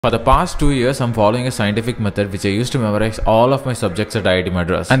For the past 2 years, I'm following a scientific method which I use to memorize all of my subjects at IIT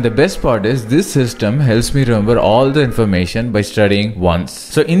Madras. And the best part is this system helps me remember all the information by studying once.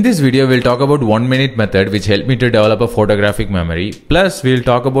 So in this video, we'll talk about 1-minute method which helped me to develop a photographic memory. Plus, we'll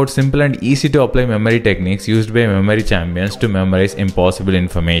talk about simple and easy to apply memory techniques used by memory champions to memorize impossible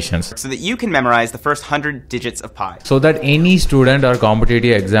informations. So that you can memorize the first 100 digits of pi. So that any student or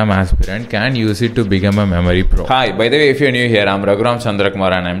competitive exam aspirant can use it to become a memory pro. Hi, by the way, if you're new here, I'm Rahuram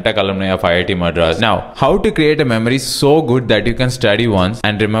Chanthrakumar and MTech Alumni of IIT Madras. Now, how to create a memory so good that you can study once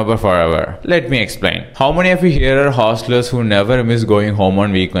and remember forever? Let me explain. How many of you here are hostlers who never miss going home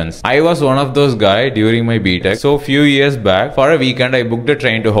on weekends? I was one of those guys during my BTech. So few years back, for a weekend, I booked a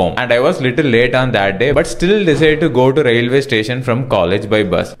train to home. And I was little late on that day, but still decided to go to railway station from college by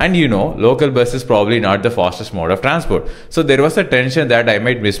bus. And you know, local bus is probably not the fastest mode of transport. So there was a tension that I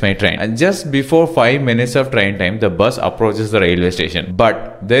might miss my train. And just before 5 minutes of train time, the bus approaches the railway station.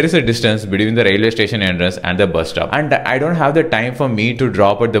 But there is a distance between the railway station entrance and the bus stop, and I don't have the time for me to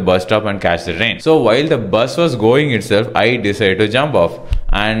drop at the bus stop and catch the train. So while the bus was going itself, I decided to jump off,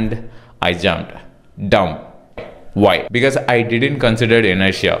 and I jumped. Dumb. Why? Because I didn't consider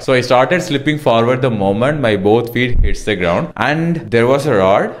inertia. So I started slipping forward the moment my both feet hits the ground, and there was a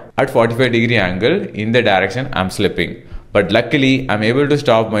rod at 45-degree angle in the direction I'm slipping. But luckily, I'm able to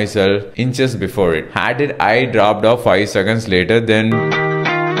stop myself inches before it. Had I dropped off 5 seconds later, then...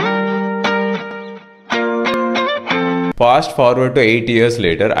 Fast forward to 8 years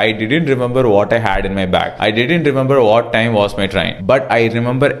later, I didn't remember what I had in my bag. I didn't remember what time was my train. But I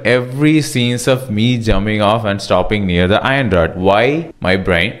remember every scenes of me jumping off and stopping near the iron rod. Why? My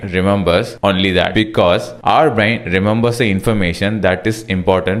brain remembers only that. Because our brain remembers the information that is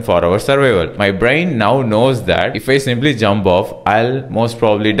important for our survival. My brain now knows that if I simply jump off, I'll most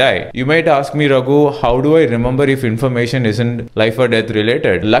probably die. You might ask me, Raghu, how do I remember if information isn't life or death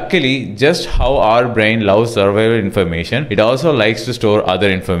related? Luckily, just how our brain loves survival information, it also likes to store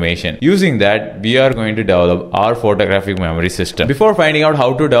other information. Using that, we are going to develop our photographic memory system. Before finding out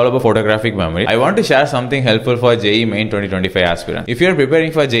how to develop a photographic memory, I want to share something helpful for JEE Main 2025 aspirants. If you are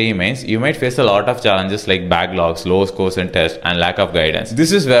preparing for JEE Mains, you might face a lot of challenges like backlogs, low scores in tests, and lack of guidance.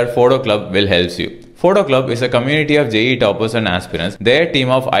 This is where Phodu Club will help you. Phodu Club is a community of JEE toppers and aspirants. Their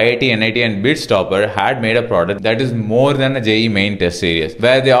team of IIT, NIT and BITS topper had made a product that is more than a JEE Main test series,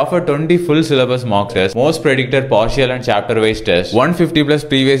 where they offer 20 full syllabus mock tests, most predicted partial and chapter-wise tests, 150 plus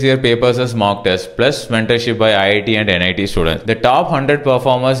previous year papers as mock tests, plus mentorship by IIT and NIT students. The top 100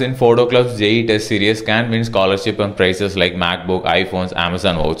 performers in Phodu Club's JEE test series can win scholarship and prizes like MacBook, iPhones,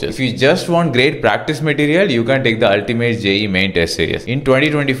 Amazon vouchers. If you just want great practice material, you can take the ultimate JEE Main test series. In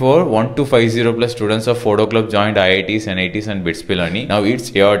 2024, 1250 plus students of Phodu Club joined IITs, NITs and BITS Learning. Now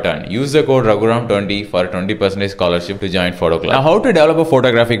it's your turn. Use the code Rahuram20 for a 20% scholarship to join Phodu Club. Now, how to develop a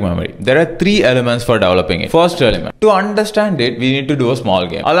photographic memory? There are 3 elements for developing it. First element. To understand it, we need to do a small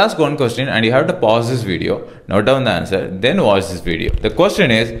game. I'll ask one question and you have to pause this video, note down the answer, then watch this video. The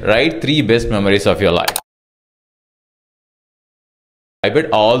question is, write 3 best memories of your life. I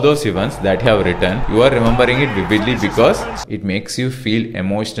bet all those events that you have written, you are remembering it vividly because it makes you feel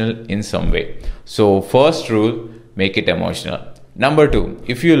emotional in some way. So first rule, make it emotional. Number 2,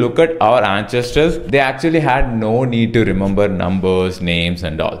 if you look at our ancestors, they actually had no need to remember numbers, names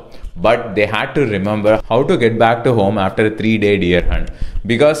and all. But they had to remember how to get back to home after a 3-day deer hunt.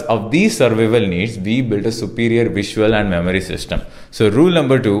 Because of these survival needs, we built a superior visual and memory system. So rule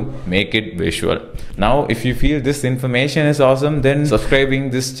number 2, make it visual. Now, if you feel this information is awesome, then subscribing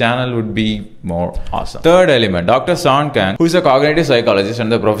this channel would be more awesome. Third element, Dr. Sean Kang, who is a cognitive psychologist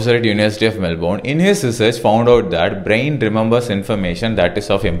and the professor at University of Melbourne, in his research found out that brain remembers information that is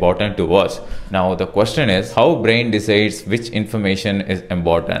of importance to us. Now, the question is, how brain decides which information is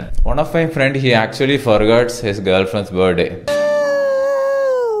important? One of my friend, he actually forgot his girlfriend's birthday.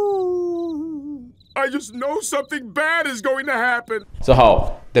 I just know something bad is going to happen. So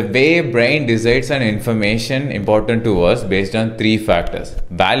how? The way brain decides on information important to us based on 3 factors: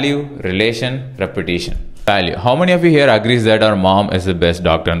 value, relation, repetition. Value. How many of you here agrees that our mom is the best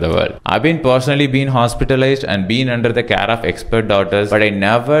doctor in the world? I've been personally been hospitalized and been under the care of expert doctors, but I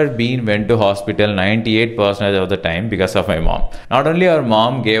never went to hospital 98% of the time because of my mom. Not only our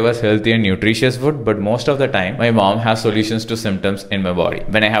mom gave us healthy and nutritious food, but most of the time my mom has solutions to symptoms in my body.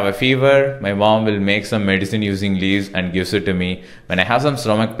 When I have a fever, my mom will make some medicine using leaves and gives it to me. When I have some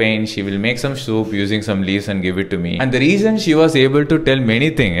stomach pain, she will make some soup using some leaves and give it to me. And the reason she was able to tell many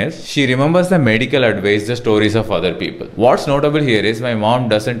things is she remembers the medical advice just stories of other people. What's notable here is my mom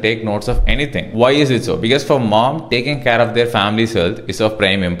doesn't take notes of anything. Why is it so? Because for mom, taking care of their family's health is of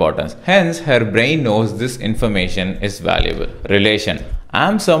prime importance. Hence, her brain knows this information is valuable. Relation.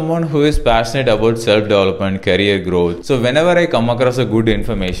 I'm someone who is passionate about self-development, career growth. So whenever I come across a good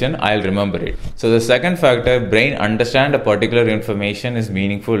information, I'll remember it. So the second factor, brain understand a particular information is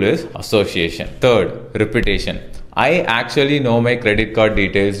meaningful, is association. Third, repetition. I actually know my credit card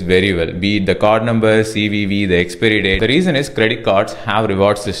details very well, be it the card number, CVV, the expiry date. The reason is credit cards have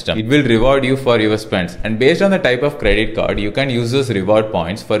reward system. It will reward you for your spends, and based on the type of credit card, you can use those reward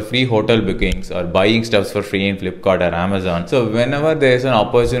points for free hotel bookings or buying stuffs for free in Flipkart or Amazon. So whenever there is an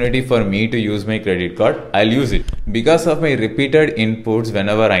opportunity for me to use my credit card, I'll use it. Because of my repeated inputs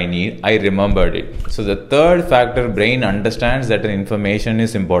whenever I need, I remembered it. So the third factor brain understands that an information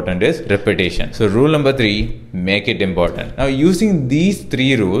is important is repetition. So rule number 3, make it important. Now using these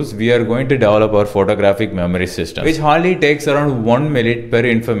 3 rules, we are going to develop our photographic memory system, which hardly takes around 1 minute per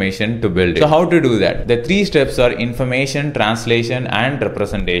information to build it. So how to do that? The 3 steps are information, translation and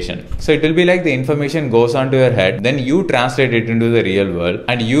representation. So it will be like the information goes onto your head, then you translate it into the real world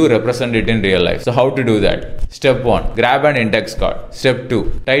and you represent it in real life. So how to do that? Step 1, grab an index card. Step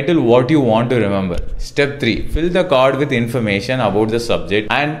 2, title what you want to remember. Step 3, fill the card with information about the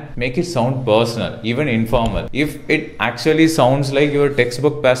subject and make it sound personal, even informal. If it actually sounds like your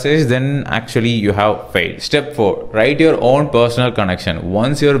textbook passage, then actually you have failed. Step 4, write your own personal connection.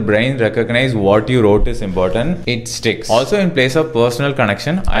 Once your brain recognizes what you wrote is important, it sticks. Also, in place of personal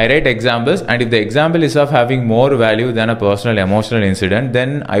connection, I write examples, and if the example is of having more value than a personal emotional incident,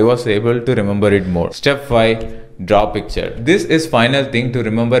 then I was able to remember it more. Step 5, draw picture. This is final thing to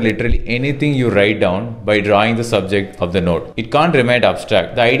remember literally anything you write down by drawing the subject of the note. It can't remain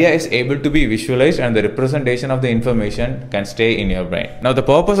abstract. The idea is able to be visualized and the representation of the information can stay in your brain. Now the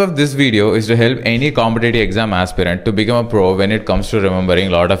purpose of this video is to help any competitive exam aspirant to become a pro when it comes to remembering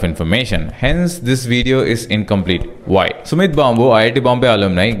a lot of information. Hence this video is incomplete. Why? Sumit Bambu, IIT Bombay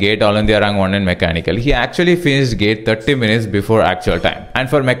alumni, GATE All India rank 1 in mechanical. He actually finished GATE 30 minutes before actual time. And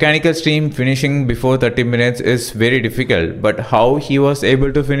for mechanical stream, finishing before 30 minutes is very difficult, but how he was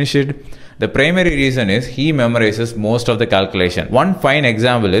able to finish it? The primary reason is he memorizes most of the calculation. One fine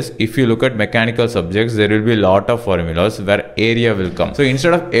example is if you look at mechanical subjects, there will be a lot of formulas where area will come. So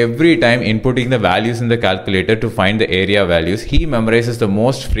instead of every time inputting the values in the calculator to find the area values, he memorizes the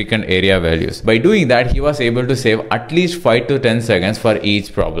most frequent area values. By doing that, he was able to save at least 5 to 10 seconds for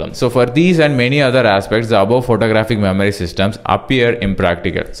each problem. So for these and many other aspects, the above photographic memory systems appear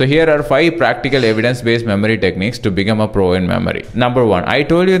impractical. So here are 5 practical evidence-based memory techniques to become a pro in memory. Number 1, I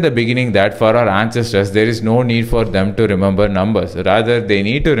told you in the beginning that for our ancestors, there is no need for them to remember numbers. Rather, they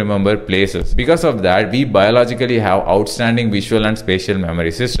need to remember places. Because of that, we biologically have outstanding visual and spatial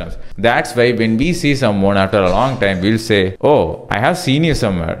memory systems. That's why when we see someone after a long time, we'll say, "Oh, I have seen you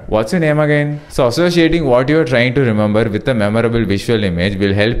somewhere. What's your name again?" So associating what you're trying to remember with a memorable visual image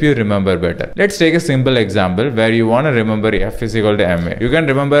will help you remember better. Let's take a simple example where you want to remember F is equal to ma. You can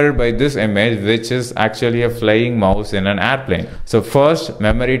remember it by this image, which is actually a flying mouse in an airplane. So first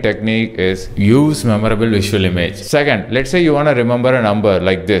memory technique is use memorable visual image. Second, let's say you want to remember a number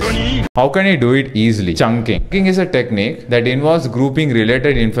like this. How can you do it easily? Chunking. Chunking is a technique that involves grouping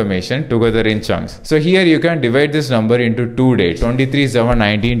related information together in chunks. So here you can divide this number into 2 dates,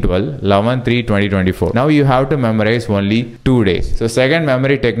 23/7/1912, 11/3/2024. Now you have to memorize only 2 days. So second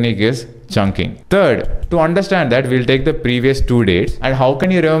memory technique is chunking. Third, to understand that, we'll take the previous 2 dates. And how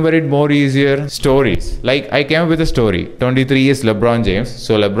can you remember it more easier? Stories. Like I came up with a story. 23 is LeBron James.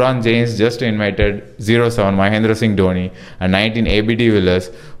 So LeBron James just invited 07 Mahendra Singh Dhoni and 19 AB de Villiers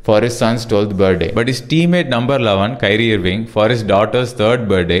for his son's 12th birthday. But his teammate number 11, Kyrie Irving, for his daughter's 3rd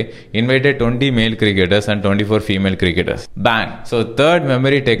birthday, invited 20 male cricketers and 24 female cricketers. Bang! So third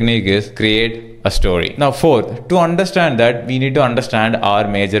memory technique is create a story. Now fourth, to understand that, we need to understand our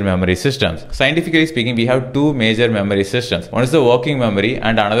major memory systems. Scientifically speaking, we have 2 major memory systems. One is the working memory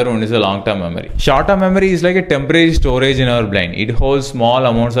and another one is the long-term memory. Short-term memory is like a temporary storage in our brain. It holds small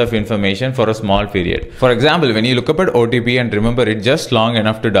amounts of information for a small period. For example, when you look up at OTP and remember it just long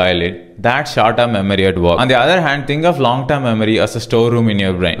enough to dial it, that's short-term memory at work. On the other hand, think of long-term memory as a storeroom in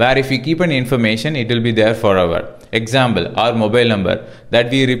your brain, where if you keep an information, it will be there forever. Example, our mobile number that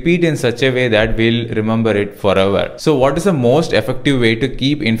we repeat in such a way that we'll remember it forever. So what is the most effective way to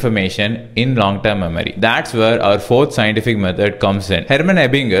keep information in long-term memory? That's where our fourth scientific method comes in. Hermann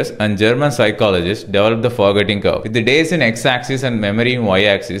Ebbinghaus, a German psychologist, developed the forgetting curve. With the days in x-axis and memory in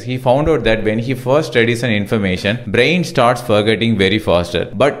y-axis, he found out that when he first studies an information, brain starts forgetting very faster.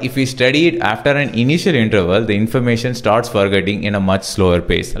 But if we study it after an initial interval, the information starts forgetting in a much slower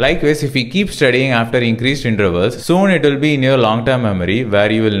pace. Likewise, if we keep studying after increased intervals, soon it will be in your long-term memory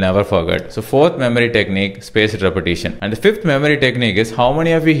where you will never forget. So fourth memory technique, spaced repetition. And the fifth memory technique is, how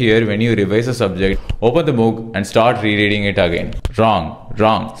many of you here, when you revise a subject, open the book and start rereading it again? Wrong.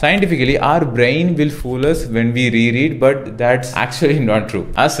 Scientifically, our brain will fool us when we reread, but that's actually not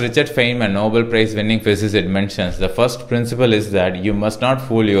true. As Richard Feynman, Nobel Prize winning physicist, mentions, the first principle is that you must not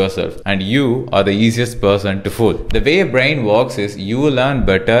fool yourself, and you are the easiest person to fool. The way a brain works is you learn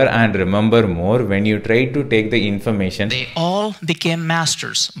better and remember more when you try to take the information. They all became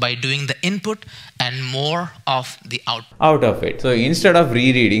masters by doing the input and more of the out of it. So instead of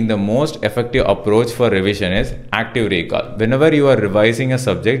rereading, the most effective approach for revision is active recall. Whenever you are revising a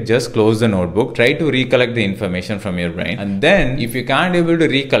subject, just close the notebook, try to recollect the information from your brain, and then if you can't able to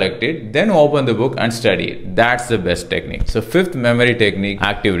recollect it, then open the book and study it. That's the best technique. So fifth memory technique,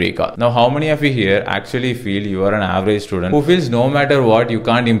 active recall. Now how many of you here actually feel you are an average student who feels no matter what you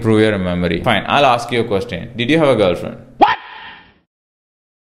can't improve your memory? Fine, I'll ask you a question. Did you have a girlfriend?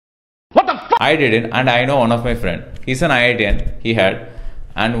 I didn't, and I know one of my friend. He's an IITian, he had,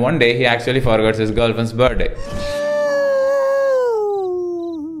 and one day he actually forgot his girlfriend's birthday.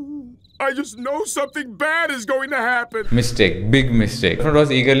 I just know something bad is going to happen. Mistake, big mistake. My friend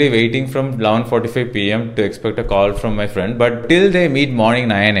was eagerly waiting from 11:45 p.m. to expect a call from my friend, but till they meet morning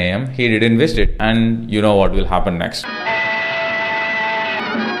 9 a.m. he didn't visit, and you know what will happen next.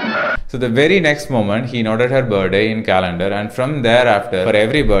 So the very next moment, he noted her birthday in calendar, and from thereafter, for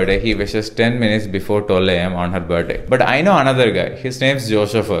every birthday, he wishes 10 minutes before 12 a.m. on her birthday. But I know another guy. His name's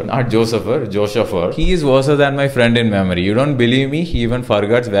Josepher. Not Josepher, Josepher. He is worse than my friend in memory. You don't believe me? He even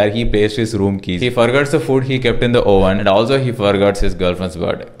forgets where he placed his room keys. He forgets the food he kept in the oven, and also he forgets his girlfriend's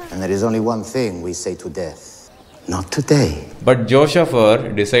birthday. And there is only one thing we say to death. Not today. But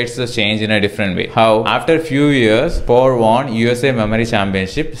Josepher decides to change in a different way. How? After a few years, Power won USA Memory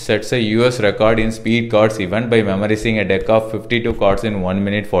Championship, sets a US record in speed cards event by memorizing a deck of 52 cards in 1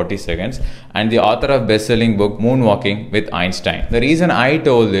 minute 40 seconds, and the author of best-selling book Moonwalking with Einstein. The reason I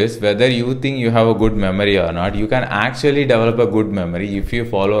told this, whether you think you have a good memory or not, you can actually develop a good memory if you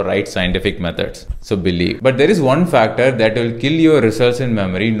follow right scientific methods. So believe. But there is one factor that will kill your results in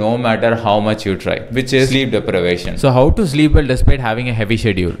memory no matter how much you try, which is sleep deprivation. So how to sleep well despite having a heavy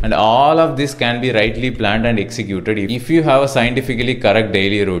schedule? And all of this can be rightly planned and executed if you have a scientifically correct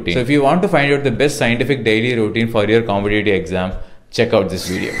daily routine. So if you want to find out the best scientific daily routine for your competitive exam, check out this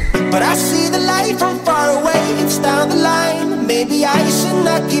video. But I see the light from far away, it's down the line. Maybe I should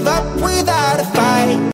not give up without a fight.